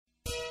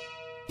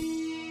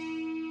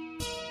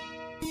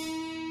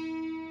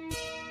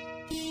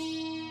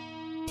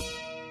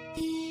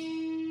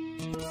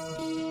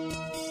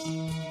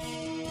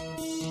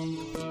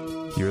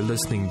You're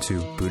listening to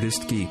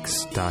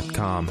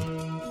BuddhistGeeks.com.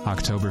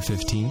 October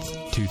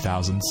 15th,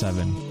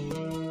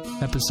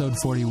 2007. Episode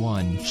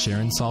 41,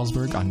 Sharon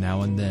Salzberg on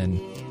Now and Then.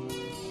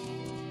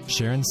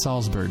 Sharon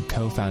Salzberg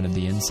co-founded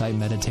the Insight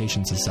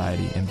Meditation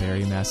Society in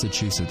Barre,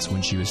 Massachusetts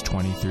when she was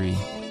 23.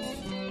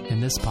 In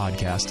this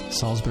podcast,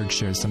 Salzberg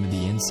shares some of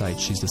the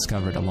insights she's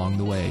discovered along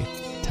the way,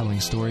 telling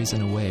stories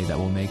in a way that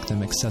will make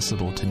them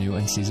accessible to new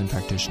and seasoned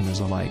practitioners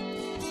alike.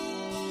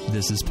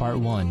 This is part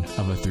one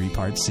of a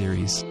three-part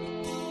series.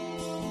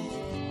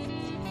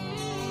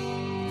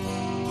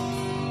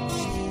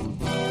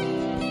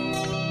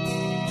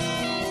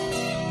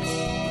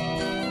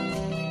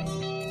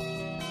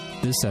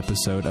 This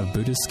episode of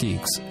Buddhist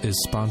Geeks is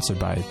sponsored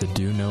by the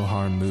Do No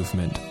Harm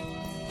movement.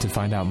 To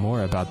find out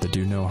more about the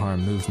Do No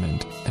Harm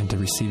movement and to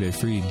receive a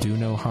free Do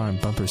No Harm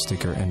bumper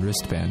sticker and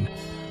wristband,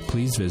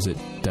 please visit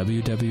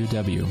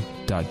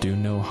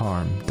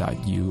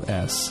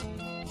www.donoharm.us.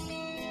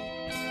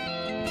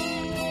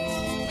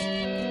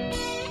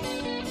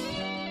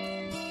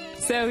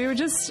 So we were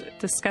just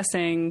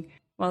discussing,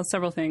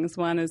 several things.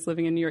 One is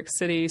living in New York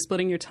City,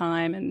 splitting your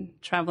time and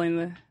traveling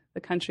the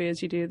country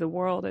as you do, the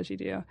world as you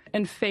do,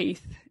 and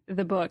Faith,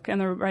 the book,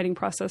 and the writing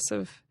process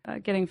of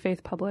getting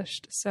Faith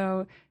published.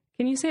 So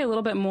can you say a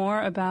little bit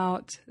more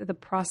about the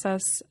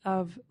process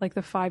of, like,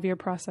 the 5-year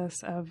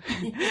process of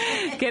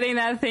getting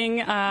that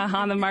thing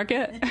on the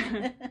market?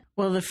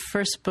 Well, the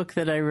first book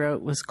that I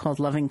wrote was called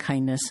Loving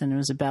Kindness, and it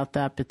was about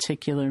that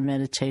particular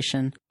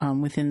meditation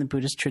within the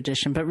Buddhist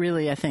tradition. But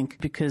really, I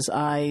think because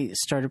I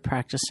started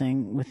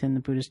practicing within the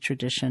Buddhist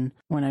tradition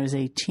when I was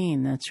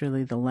 18, that's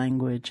really the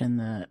language and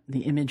the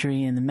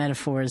imagery and the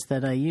metaphors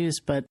that I use.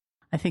 But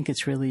I think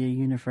it's really a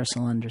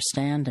universal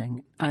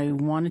understanding. I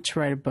wanted to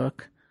write a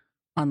book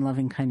on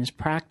loving kindness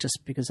practice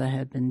because I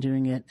had been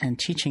doing it and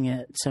teaching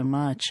it so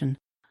much. And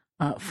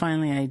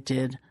finally I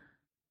did.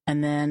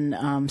 And then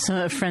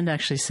so a friend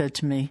actually said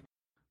to me,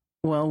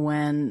 well,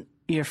 when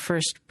your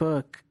first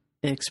book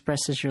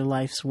expresses your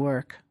life's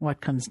work,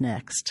 what comes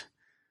next?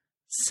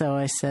 So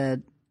I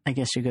said, I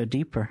guess you go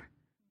deeper.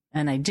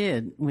 And I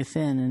did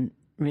within and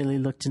really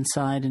looked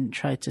inside and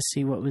tried to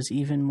see what was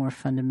even more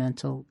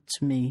fundamental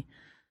to me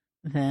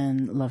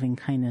than loving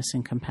kindness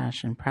and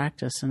compassion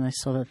practice. And I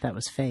saw that that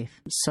was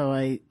faith. So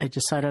I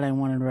decided I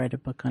wanted to write a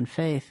book on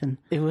faith. And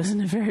it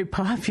wasn't a very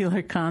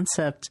popular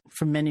concept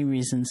for many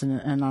reasons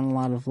and on a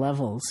lot of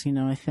levels. You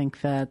know, I think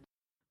that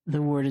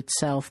the word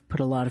itself put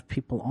a lot of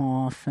people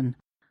off. And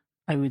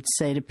I would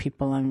say to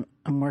people, I'm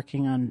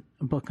working on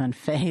a book on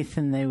faith,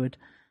 and they would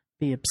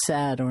be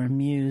upset or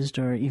amused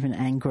or even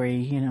angry,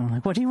 you know,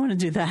 like, what do you want to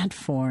do that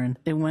for? And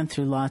it went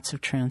through lots of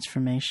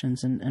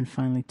transformations and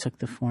finally took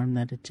the form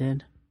that it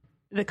did.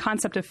 The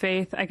concept of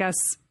faith, I guess,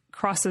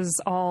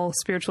 crosses all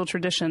spiritual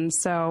traditions.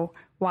 So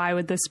why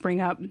would this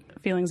bring up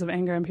feelings of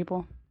anger in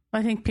people?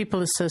 I think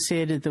people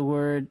associated the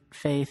word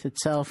faith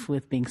itself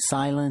with being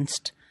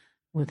silenced,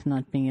 with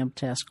not being able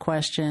to ask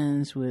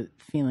questions, with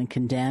feeling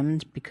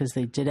condemned because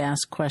they did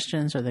ask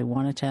questions or they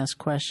wanted to ask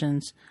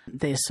questions.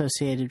 They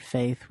associated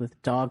faith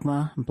with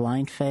dogma,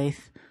 blind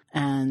faith.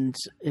 And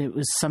it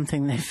was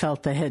something they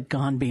felt they had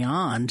gone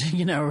beyond,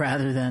 you know,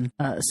 rather than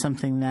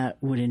something that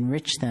would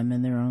enrich them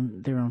in their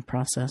own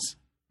process.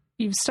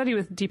 You've studied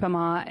with Dipa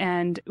Ma,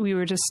 and we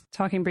were just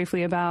talking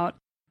briefly about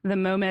the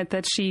moment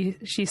that she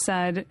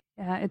said,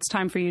 it's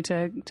time for you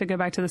to go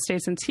back to the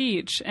States and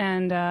teach.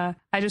 And I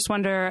just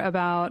wonder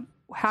about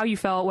how you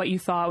felt, what you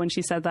thought when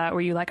she said that.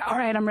 Were you like, all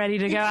right, I'm ready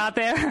to go out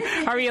there?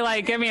 Or were you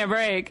like, give me a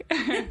break?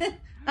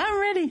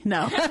 I'm ready.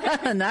 No,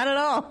 not at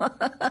all.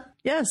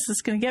 Yes,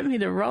 it's going to get me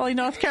to Raleigh,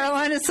 North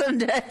Carolina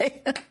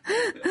someday.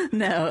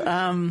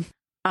 No,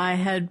 I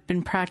had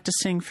been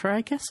practicing for,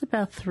 I guess,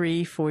 about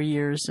 3-4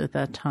 years at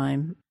that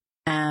time.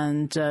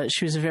 And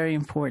she was a very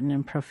important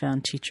and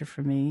profound teacher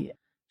for me.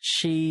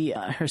 She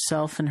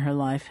herself in her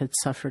life had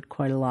suffered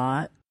quite a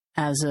lot.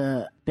 As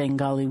a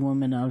Bengali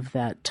woman of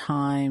that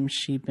time,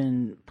 she'd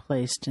been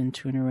placed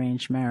into an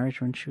arranged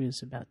marriage when she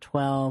was about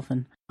 12.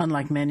 And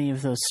unlike many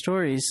of those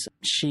stories,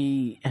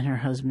 she and her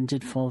husband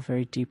did fall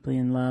very deeply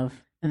in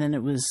love. And then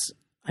it was,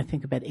 I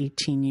think, about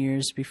 18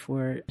 years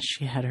before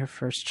she had her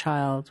first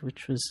child,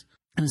 it was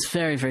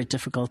very, very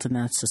difficult in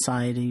that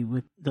society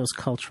with those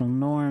cultural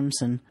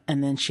norms. And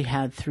then she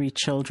had 3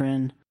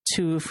 children,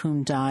 2 of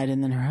whom died,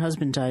 and then her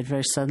husband died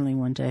very suddenly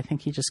one day. I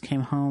think he just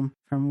came home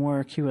from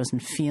work. He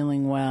wasn't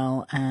feeling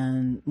well,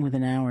 and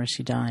within hours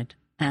he died.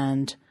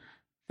 And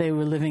they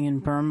were living in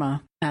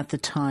Burma at the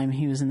time.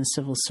 He was in the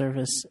civil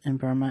service in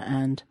Burma,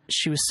 and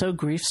she was so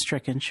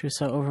grief-stricken, she was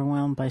so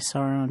overwhelmed by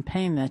sorrow and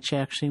pain that she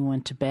actually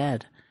went to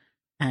bed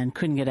and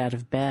couldn't get out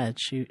of bed.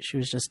 She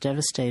was just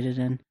devastated.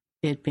 And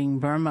it being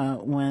Burma,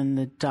 when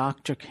the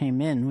doctor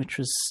came in, which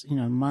was, a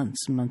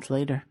month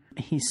later,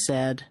 he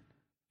said,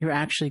 you're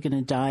actually going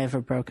to die of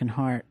a broken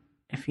heart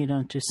if you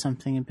don't do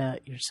something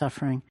about your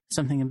suffering,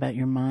 something about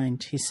your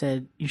mind. He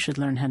said, you should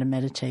learn how to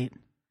meditate.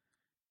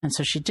 And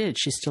so she did.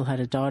 She still had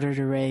a daughter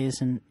to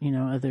raise and,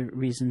 other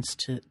reasons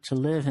to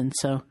live. And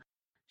so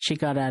she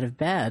got out of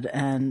bed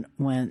and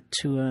went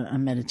to a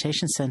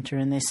meditation center.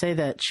 And they say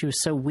that she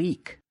was so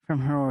weak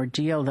from her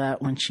ordeal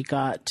that when she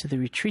got to the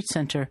retreat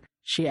center,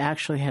 she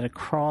actually had to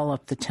crawl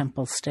up the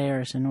temple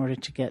stairs in order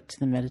to get to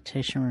the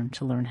meditation room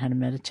to learn how to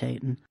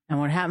meditate. And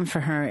what happened for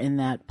her in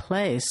that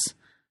place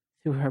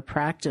through her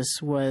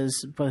practice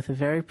was both a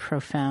very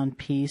profound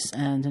peace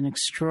and an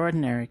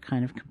extraordinary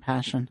kind of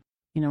compassion.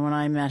 You know, when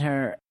I met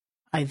her,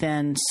 I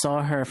then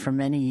saw her for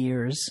many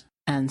years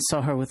and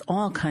saw her with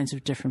all kinds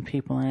of different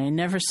people. And I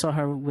never saw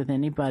her with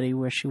anybody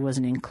where she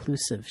wasn't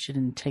inclusive. She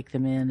didn't take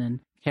them in and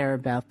care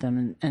about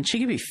them. And she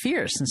could be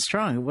fierce and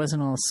strong. It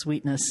wasn't all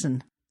sweetness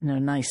and, you know,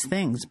 nice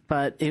things,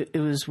 but it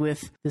was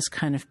with this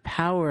kind of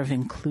power of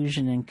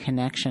inclusion and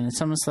connection.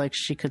 It's almost like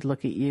she could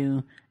look at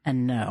you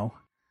and know.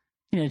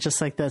 You know,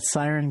 just like that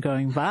siren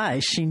going by,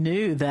 she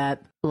knew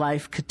that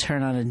life could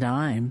turn on a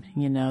dime,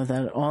 you know,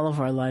 that all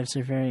of our lives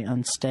are very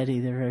unsteady.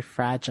 They're very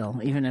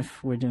fragile. Even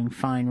if we're doing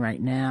fine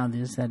right now,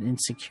 there's that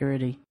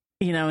insecurity,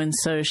 you know, and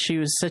so she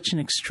was such an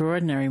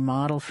extraordinary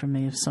model for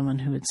me of someone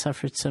who had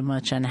suffered so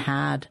much and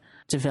had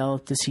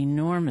developed this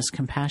enormous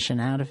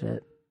compassion out of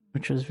it,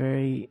 which was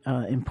very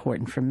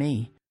important for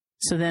me.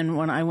 So then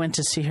when I went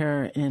to see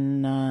her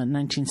in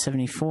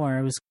 1974,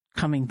 I was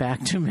coming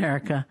back to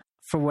America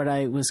for what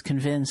I was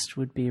convinced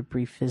would be a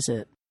brief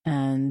visit.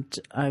 And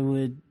I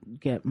would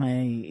get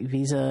my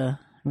visa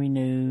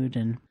renewed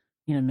and,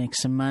 you know, make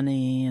some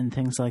money and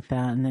things like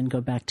that, and then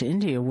go back to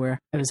India, where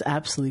I was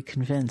absolutely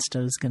convinced I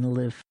was going to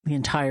live the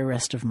entire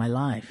rest of my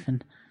life.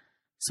 And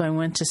so I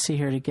went to see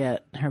her to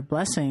get her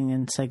blessing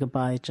and say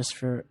goodbye just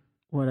for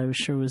what I was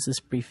sure was this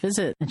brief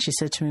visit. And she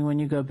said to me, when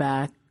you go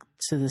back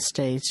to the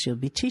States, you'll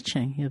be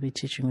teaching. You'll be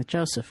teaching with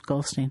Joseph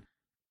Goldstein.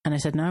 And I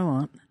said, no, I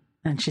won't.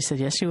 And she said,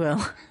 yes, you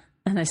will.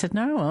 And I said,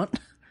 no, I won't.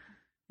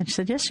 And she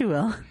said, yes, you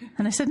will.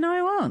 And I said, no,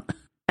 I won't.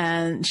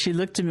 And she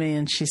looked at me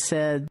and she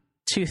said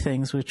two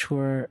things which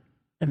were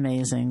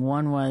amazing.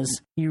 One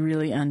was, you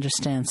really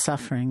understand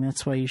suffering.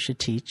 That's why you should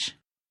teach.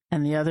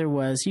 And the other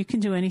was, you can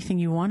do anything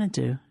you want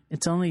to do.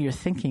 It's only your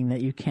thinking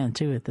that you can't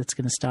do it that's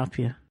going to stop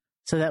you.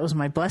 So that was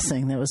my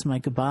blessing. That was my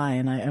goodbye.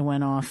 And I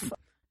went off,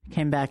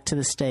 came back to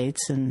the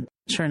States, and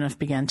sure enough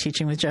began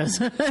teaching with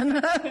Joseph.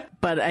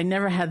 But I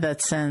never had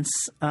that sense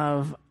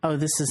of, oh,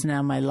 this is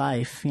now my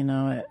life. You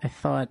know, I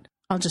thought,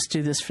 I'll just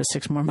do this for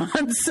 6 more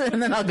months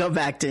and then I'll go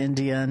back to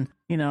India, and,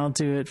 you know, I'll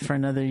do it for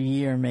another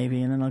year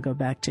maybe, and then I'll go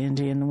back to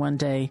India. And one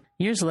day,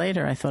 years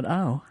later, I thought,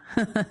 oh,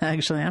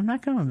 actually, I'm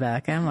not going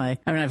back, am I?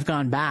 I mean, I've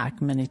gone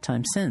back many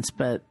times since,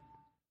 but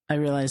I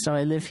realized, oh,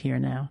 I live here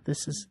now.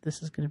 This is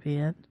going to be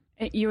it.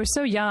 You were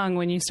so young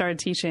when you started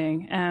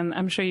teaching, and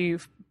I'm sure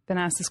you've been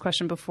asked this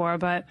question before,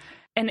 but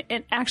and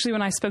actually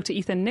when I spoke to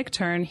Ethan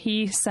Nichtern,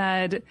 he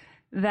said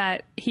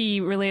that he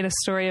relayed a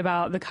story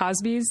about the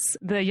Cosbys.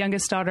 The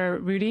youngest daughter,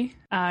 Rudy,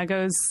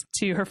 goes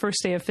to her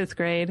first day of 5th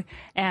grade,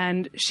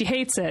 and she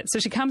hates it. So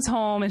she comes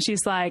home and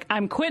she's like,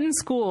 I'm quitting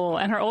school.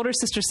 And her older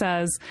sister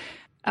says,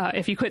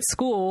 if you quit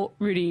school,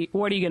 Rudy,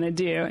 what are you going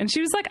to do? And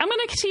she was like, I'm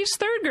going to teach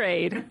 3rd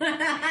grade.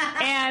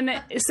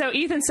 And so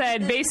Ethan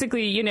said,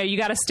 basically, you know, you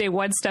got to stay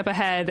one step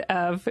ahead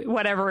of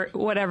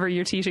whatever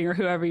you're teaching or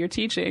whoever you're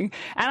teaching.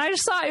 And I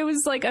just thought it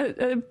was like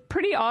a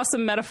pretty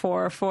awesome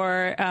metaphor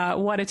for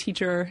what a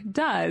teacher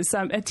does.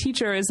 A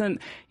teacher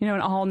isn't, you know,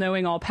 an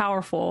all-knowing,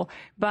 all-powerful,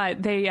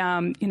 but they,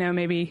 you know,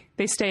 maybe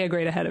they stay a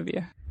grade ahead of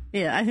you.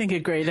 Yeah, I think a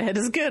grade ahead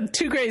is good.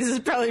 2 grades is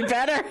probably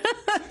better,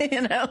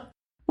 you know.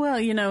 Well,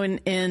 you know,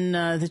 in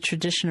the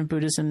tradition of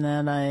Buddhism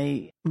that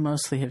I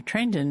mostly have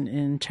trained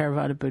in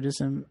Theravada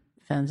Buddhism,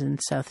 found in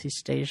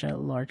Southeast Asia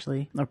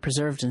largely, or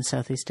preserved in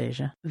Southeast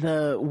Asia,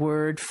 the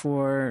word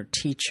for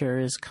teacher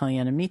is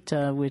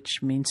Kalyanamitta,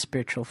 which means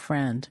spiritual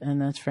friend.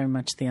 And that's very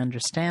much the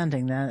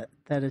understanding that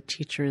a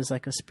teacher is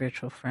like a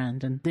spiritual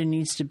friend. And there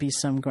needs to be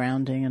some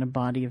grounding and a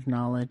body of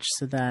knowledge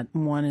so that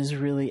one is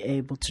really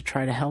able to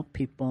try to help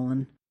people.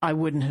 And I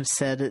wouldn't have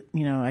said it,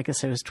 you know, I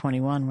guess I was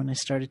 21 when I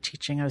started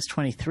teaching. I was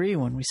 23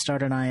 when we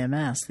started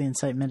IMS, the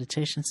Insight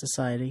Meditation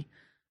Society.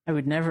 I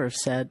would never have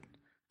said,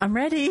 I'm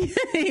ready,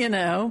 you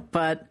know,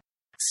 but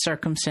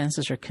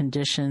circumstances or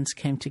conditions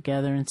came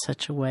together in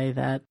such a way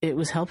that it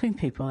was helping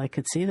people. I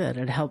could see that.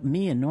 It helped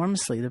me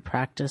enormously, the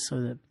practice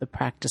or the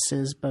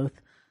practices, both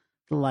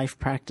the life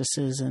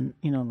practices and,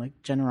 you know,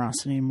 like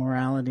generosity and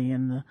morality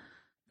and the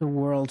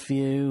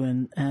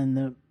worldview and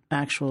the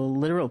actual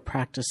literal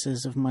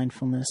practices of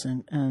mindfulness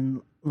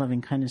and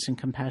loving kindness and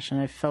compassion.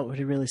 I felt would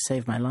really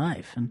saved my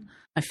life. And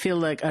I feel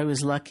like I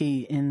was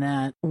lucky in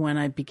that when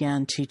I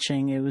began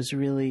teaching, it was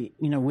really,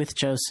 you know, with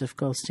Joseph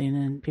Goldstein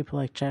and people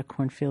like Jack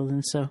Kornfield.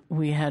 And so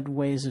we had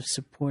ways of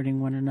supporting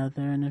one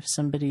another. And if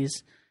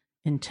somebody's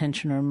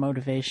intention or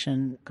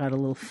motivation got a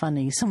little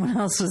funny, someone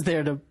else was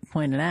there to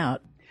point it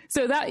out.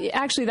 So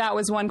that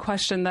was one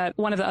question that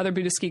one of the other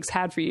Buddhist geeks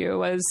had for you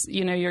was,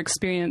 you know, your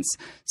experience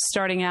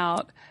starting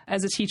out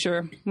as a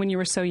teacher when you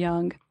were so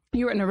young.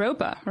 You were at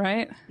Naropa,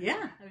 right? Yeah,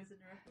 I was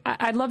at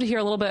Naropa. I'd love to hear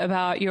a little bit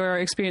about your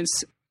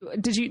experience.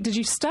 Did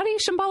you study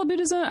Shambhala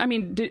Buddhism? I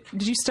mean, did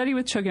you study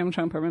with Chogyam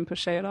Trungpa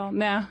Rinpoche at all?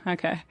 No?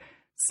 Okay.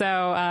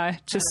 So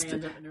just... How'd you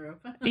end up at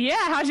Naropa?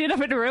 Yeah, how'd you end up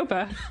at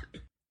Naropa?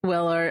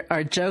 Well,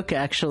 our joke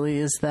actually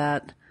is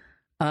that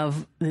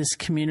of this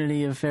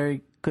community of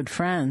very good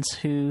friends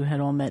who had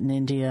all met in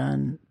India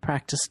and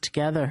practiced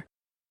together.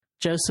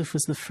 Joseph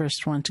was the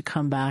first one to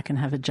come back and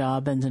have a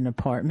job and an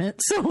apartment.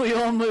 So we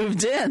all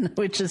moved in,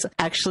 which is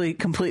actually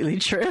completely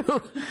true.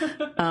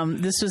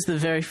 This was the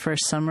very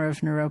first summer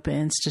of Naropa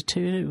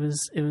Institute.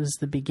 It was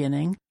the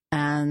beginning.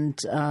 And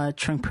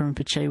Trungpa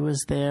Rinpoche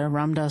was there.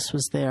 Ram Dass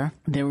was there.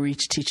 They were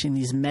each teaching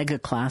these mega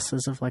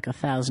classes of like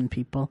 1,000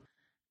 people.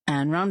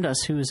 And Ram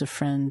Dass, who was a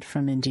friend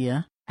from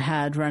India,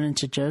 had run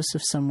into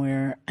Joseph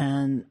somewhere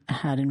and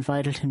had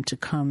invited him to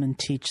come and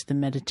teach the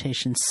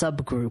meditation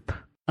subgroup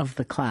of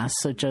the class.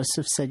 So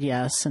Joseph said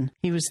yes, and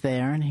he was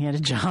there, and he had a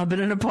job in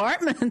an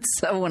apartment.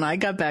 So when I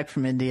got back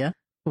from India,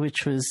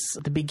 which was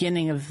the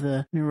beginning of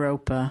the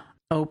Naropa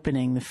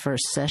opening, the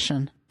first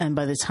session, and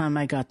by the time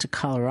I got to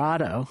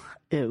Colorado,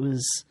 it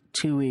was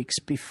 2 weeks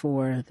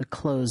before the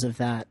close of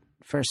that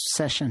first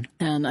session.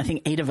 And I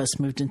think 8 of us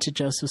moved into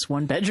Joseph's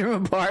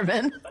 1-bedroom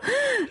apartment.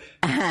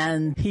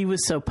 And he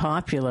was so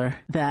popular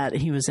that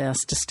he was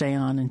asked to stay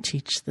on and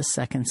teach the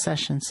second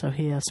session. So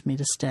he asked me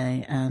to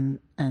stay and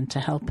to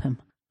help him.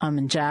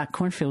 And Jack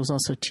Cornfield was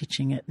also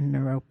teaching it in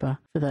Naropa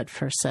for that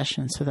first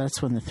session. So that's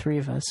when the 3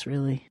 of us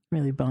really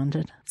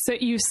bonded. So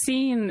you've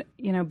seen,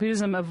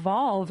 Buddhism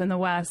evolve in the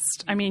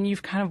West. I mean,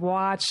 you've kind of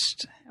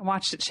watched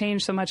it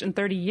change so much in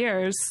 30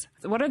 years.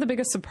 What are the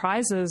biggest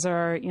surprises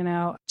or,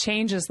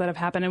 changes that have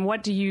happened? And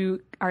what are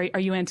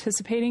you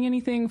anticipating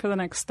anything for the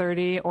next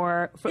 30?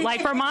 Or for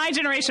my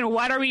generation,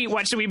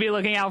 what should we be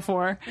looking out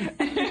for?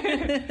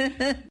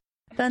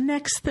 The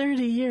next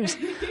 30 years.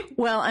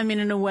 Well, I mean,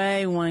 in a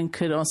way, one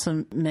could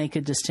also make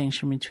a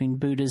distinction between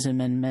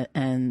Buddhism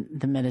and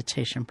the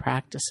meditation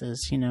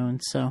practices,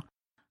 and so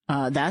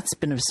that's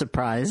been a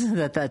surprise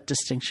that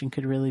distinction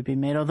could really be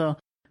made. Although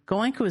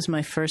Goenka was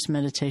my first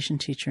meditation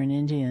teacher in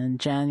India in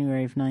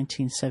January of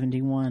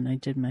 1971. I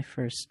did my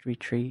first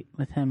retreat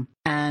with him.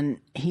 And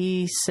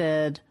he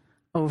said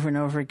over and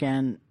over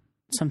again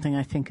something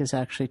I think is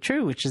actually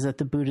true, which is that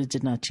the Buddha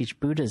did not teach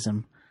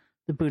Buddhism.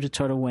 The Buddha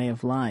taught a way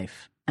of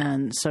life.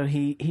 And so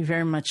he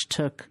very much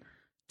took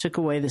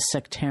away the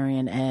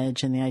sectarian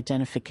edge and the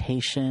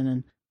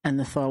identification and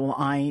the thought, well,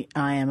 I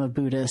am a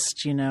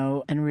Buddhist,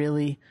 and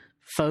really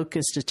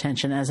focused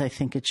attention, as I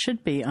think it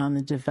should be, on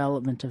the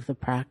development of the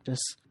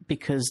practice,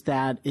 because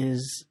that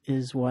is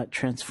what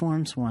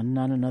transforms one,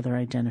 not another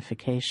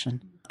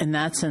identification. In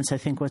that sense, I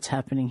think what's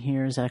happening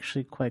here is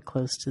actually quite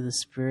close to the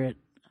spirit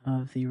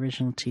of the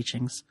original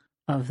teachings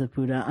of the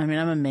Buddha. I mean,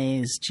 I'm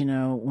amazed,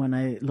 when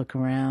I look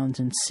around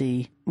and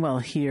see, well,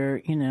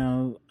 here,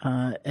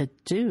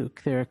 at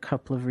Duke, there are a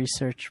couple of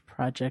research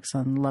projects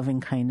on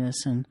loving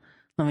kindness and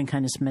loving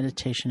kindness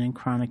meditation and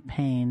chronic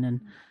pain.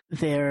 And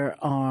there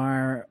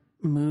are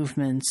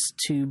movements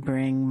to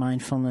bring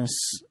mindfulness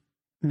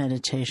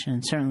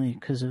meditation, certainly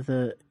because of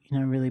the,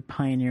 really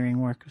pioneering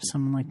work of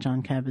someone like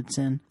Jon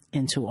Kabat-Zinn,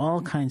 into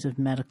all kinds of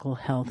medical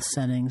health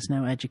settings,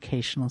 now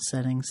educational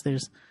settings. There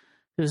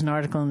was an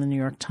article in the New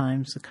York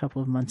Times a couple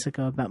of months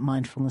ago about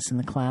mindfulness in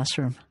the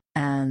classroom.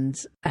 And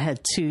I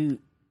had 2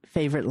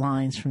 favorite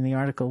lines from the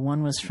article.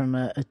 One was from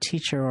a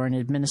teacher or an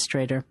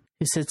administrator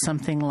who said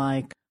something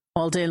like,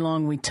 all day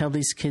long we tell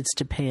these kids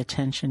to pay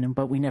attention,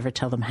 but we never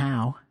tell them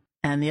how.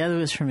 And the other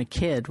was from a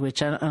kid,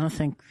 which I don't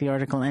think the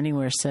article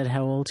anywhere said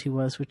how old he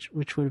was, which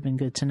would have been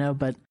good to know.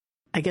 But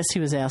I guess he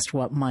was asked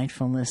what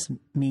mindfulness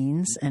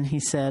means. And he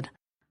said,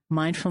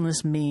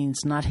 mindfulness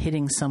means not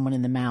hitting someone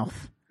in the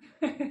mouth.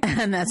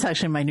 And that's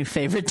actually my new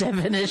favorite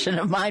definition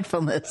of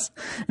mindfulness.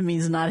 It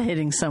means not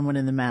hitting someone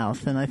in the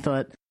mouth. And I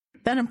thought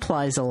that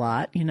implies a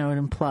lot. It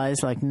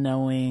implies like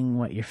knowing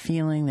what you're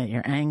feeling, that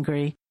you're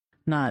angry,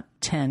 not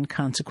 10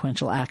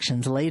 consequential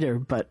actions later,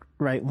 but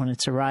right when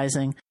it's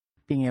arising,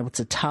 being able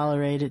to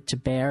tolerate it, to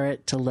bear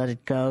it, to let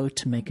it go,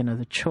 to make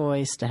another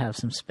choice, to have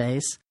some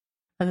space.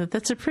 I thought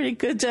that's a pretty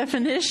good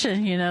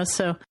definition,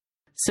 So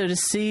to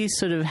see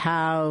sort of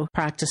how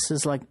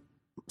practices like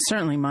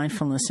certainly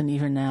mindfulness and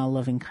even now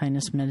loving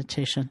kindness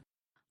meditation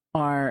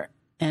are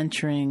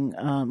entering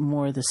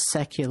more the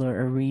secular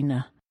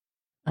arena,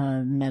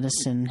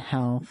 medicine,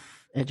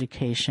 health,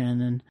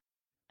 education,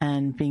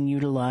 and being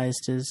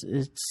utilized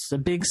it's a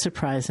big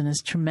surprise and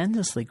is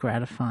tremendously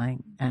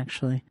gratifying,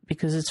 actually,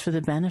 because it's for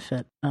the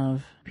benefit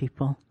of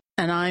people.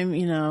 And I'm,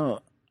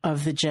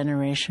 of the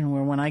generation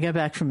where when I got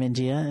back from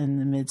India in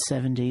the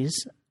mid-70s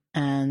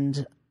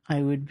and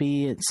I would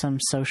be at some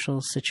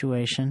social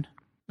situation,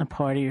 a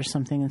party or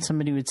something, and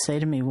somebody would say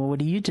to me, well, what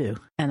do you do?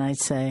 And I'd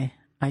say,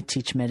 I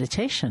teach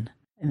meditation.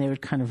 And they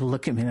would kind of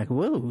look at me like,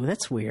 whoa,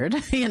 that's weird,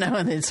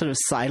 and they'd sort of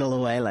sidle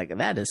away like,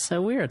 that is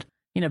so weird.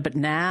 But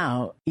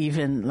now,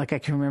 even like I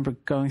can remember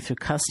going through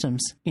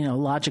customs,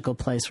 logical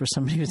place where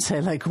somebody would say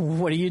like,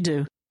 what do you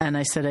do? And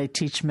I said, I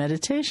teach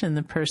meditation.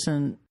 The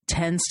person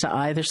tends to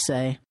either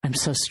say, I'm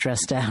so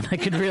stressed out, I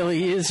could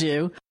really use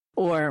you.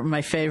 Or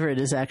my favorite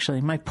is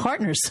actually, my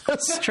partner's so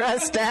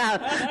stressed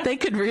out, they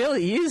could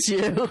really use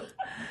you.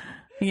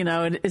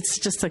 It's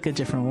just like a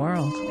different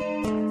world.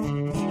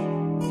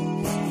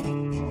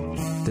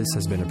 This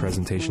has been a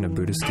presentation of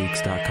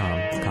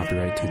BuddhistGeeks.com,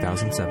 copyright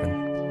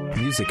 2007.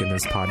 Music in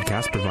this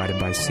podcast provided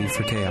by C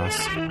for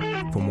Chaos.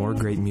 For more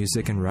great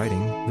music and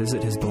writing,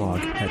 visit his blog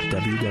at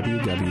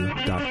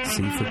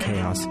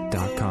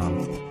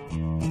www.cforchaos.com.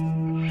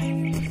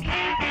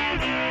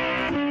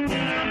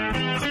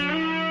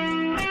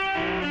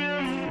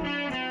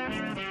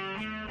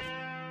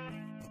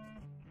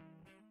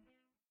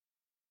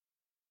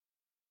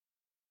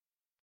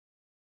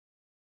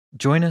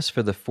 Join us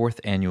for the 4th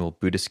Annual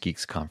Buddhist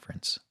Geeks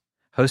Conference,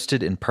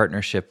 hosted in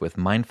partnership with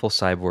Mindful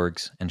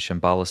Cyborgs and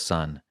Shambhala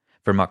Sun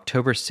from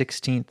October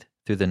 16th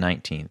through the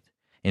 19th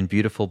in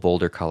beautiful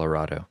Boulder,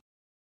 Colorado.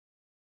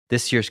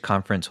 This year's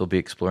conference will be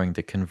exploring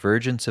the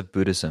convergence of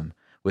Buddhism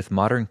with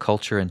modern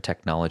culture and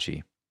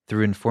technology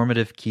through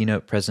informative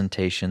keynote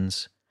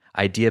presentations,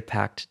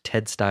 idea-packed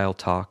TED-style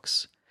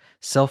talks,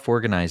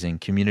 self-organizing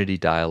community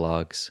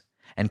dialogues,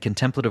 and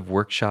contemplative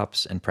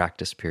workshops and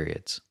practice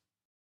periods.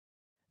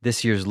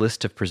 This year's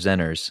list of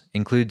presenters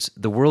includes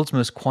the world's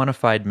most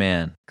quantified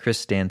man,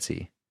 Chris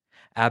Dancy,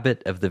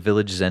 abbot of the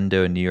Village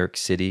Zendo in New York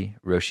City,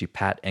 Roshi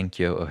Pat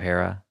Enkyo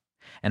O'Hara,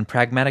 and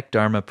pragmatic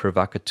Dharma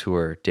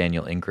provocateur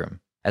Daniel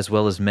Ingram, as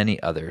well as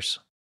many others.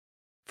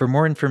 For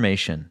more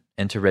information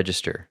and to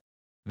register,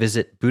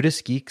 visit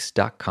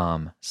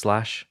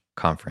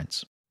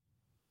BuddhistGeeks.com/conference.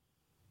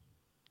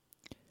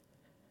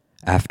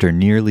 After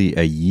nearly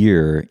a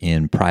year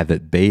in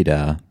private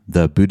beta,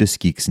 the Buddhist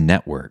Geeks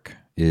Network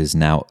is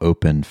now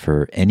open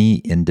for any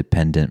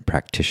independent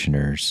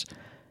practitioners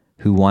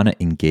who want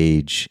to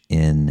engage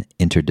in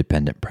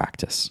interdependent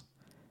practice.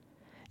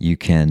 You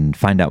can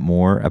find out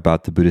more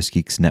about the Buddhist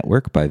Geeks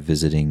Network by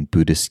visiting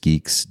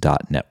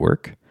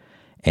BuddhistGeeks.network.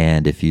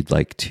 And if you'd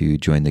like to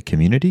join the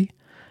community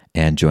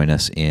and join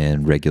us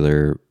in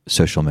regular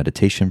social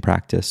meditation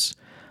practice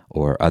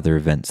or other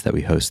events that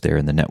we host there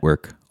in the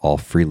network, all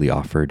freely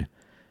offered,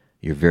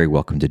 you're very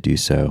welcome to do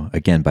so,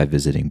 again, by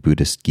visiting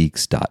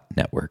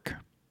BuddhistGeeks.network.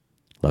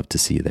 Love to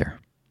see you there.